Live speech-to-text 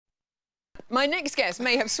My next guest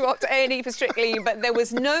may have swapped A&E for Strictly, but there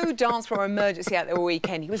was no dance floor emergency at the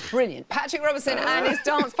weekend. He was brilliant. Patrick Robertson and his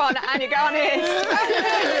dance partner, Anya Garnis.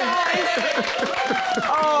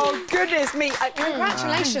 Oh, goodness me.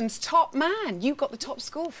 Congratulations, top man. You got the top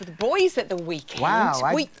score for the boys at the weekend.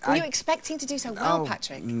 Wow. Were you expecting to do so well,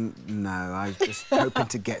 Patrick? No, I was just hoping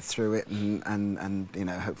to get through it and, you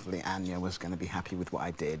know, hopefully Anya was going to be happy with what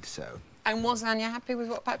I did, so... And was Anya happy with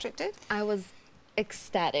what Patrick did? I was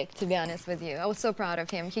ecstatic, to be honest with you. I was so proud of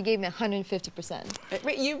him. He gave me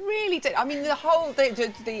 150%. You really did. I mean, the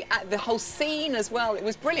whole scene as well. It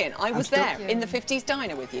was brilliant. I was there in the 50s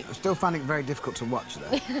diner with you. I still find it very difficult to watch,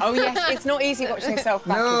 though. Oh yes, it's not easy watching yourself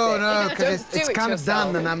back. No, because it's kind of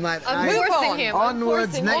done, and I'm like,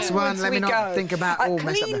 onwards, next one. Let me not think about all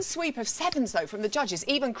mess up. A clean sweep of 7s though from the judges.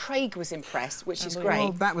 Even Craig was impressed, which is great.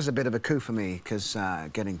 Well, that was a bit of a coup for me because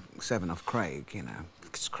getting 7 off Craig, you know.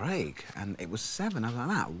 It's Craig, and it was 7. I was like,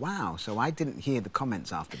 that, wow. So I didn't hear the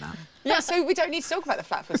comments after that. Yeah, so we don't need to talk about the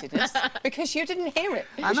flat-footedness because you didn't hear it.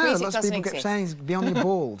 I know, lots of people kept saying, be on your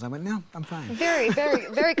balls. I went, no, I'm fine.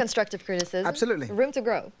 Very constructive criticism. Absolutely. Room to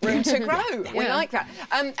grow. Room to grow. We like that.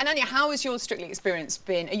 And Anya, how has your Strictly experience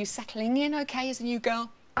been? Are you settling in okay as a new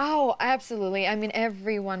girl? Oh, absolutely. I mean,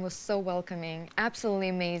 everyone was so welcoming. Absolutely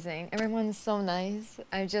amazing. Everyone's so nice.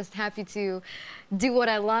 I'm just happy to do what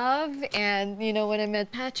I love. And, you know, when I met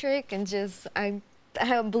Patrick and just, I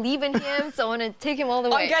believe in him, so I want to take him all the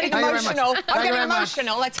way. I'm getting emotional. I'm getting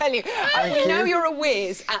emotional, I tell you. We know you're a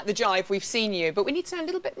whiz at the Jive. We've seen you, but we need to know a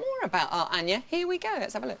little bit more about our Anya. Here we go.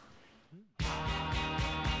 Let's have a look.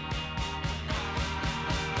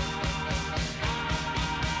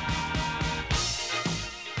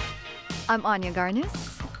 I'm Anya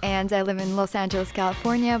Garnis, and I live in Los Angeles,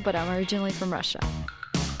 California, but I'm originally from Russia.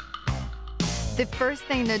 The first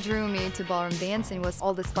thing that drew me to ballroom dancing was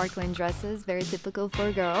all the sparkling dresses, very typical for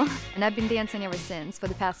a girl. And I've been dancing ever since, for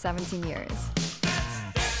the past 17 years.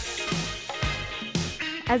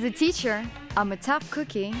 As a teacher, I'm a tough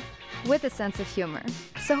cookie with a sense of humor.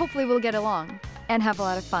 So hopefully we'll get along and have a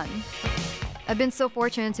lot of fun. I've been so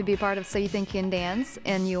fortunate to be part of So You Think You Can Dance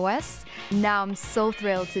in US. Now I'm so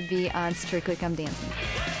thrilled to be on Strictly Come Dancing.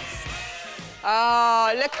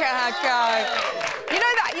 Oh, look at her go. You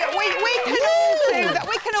know that, yeah, we can all do that.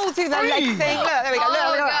 We can all do the leg thing. Look, there we go.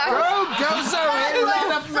 Go, So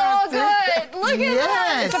good. Look at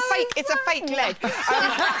that. It's a fake leg.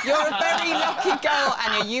 You're a very lucky girl,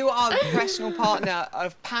 Anya. You are the professional partner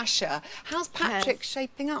of Pasha. How's Patrick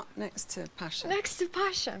shaping up next to Pasha? Next to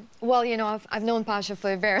Pasha? Well, you know, I've known Pasha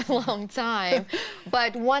for a very long time.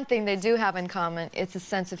 But one thing they do have in common, it's a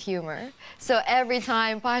sense of humor. So every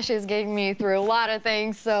time Pasha is getting me through a lot of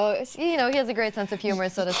things, so, you know, he has a great sense of humor,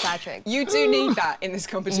 so does Patrick. You do need that in this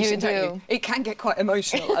competition, don't you? It can get quite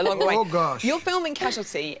emotional along the way. Oh, gosh. You're filming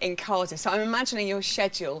Casualty in Cardiff, so I'm imagining your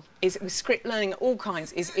schedule is, with script learning all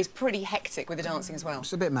kinds, is pretty hectic with the dancing as well.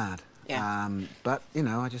 It's a bit mad. Yeah. But, you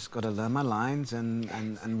know, I just got to learn my lines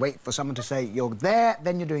and wait for someone to say, you're there,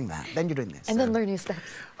 then you're doing that, then you're doing this. And then learn your steps.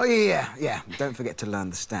 Oh, yeah. Don't forget to learn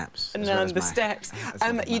the steps. Learn the steps.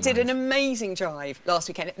 You did an amazing Jive last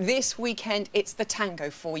weekend. This weekend, it's the tango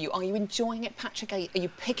for you. Are you enjoying it, Patrick? Are you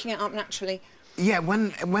picking it up naturally? Yeah,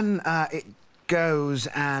 when it goes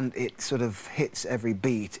and it sort of hits every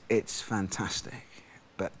beat, it's fantastic.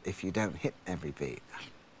 But if you don't hit every beat...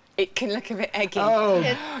 It can look a bit eggy. Oh,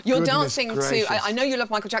 you're dancing gracious. to... I know you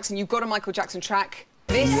love Michael Jackson. You've got a Michael Jackson track.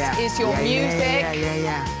 This is your music.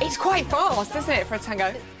 Yeah. It's quite fast, isn't it, for a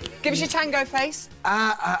tango? Give us your tango face.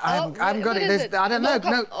 I haven't got it. I don't know.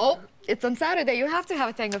 No. Oh, it's on Saturday. You have to have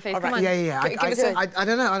a tango face. Right. Come on. Yeah. I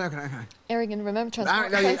don't know. Okay. Arrogant, remember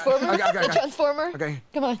Transformer? Okay. Transformer? Okay.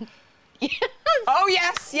 Come on. Oh,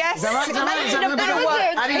 yes. Is that right?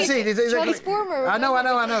 I didn't see it. Transformer. I know.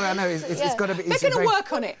 It's got to be... They're going to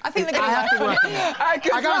work on it. I think they're going to work on it. I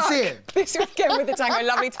can't see it. This weekend with the tango.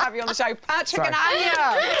 Lovely to have you on the show. Patrick and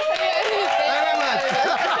Anya.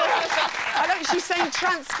 I know she's saying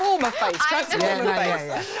Transformer face. Transformer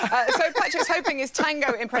face. So Patrick's hoping his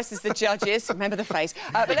tango impresses the judges. Remember the face.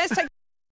 But let's take...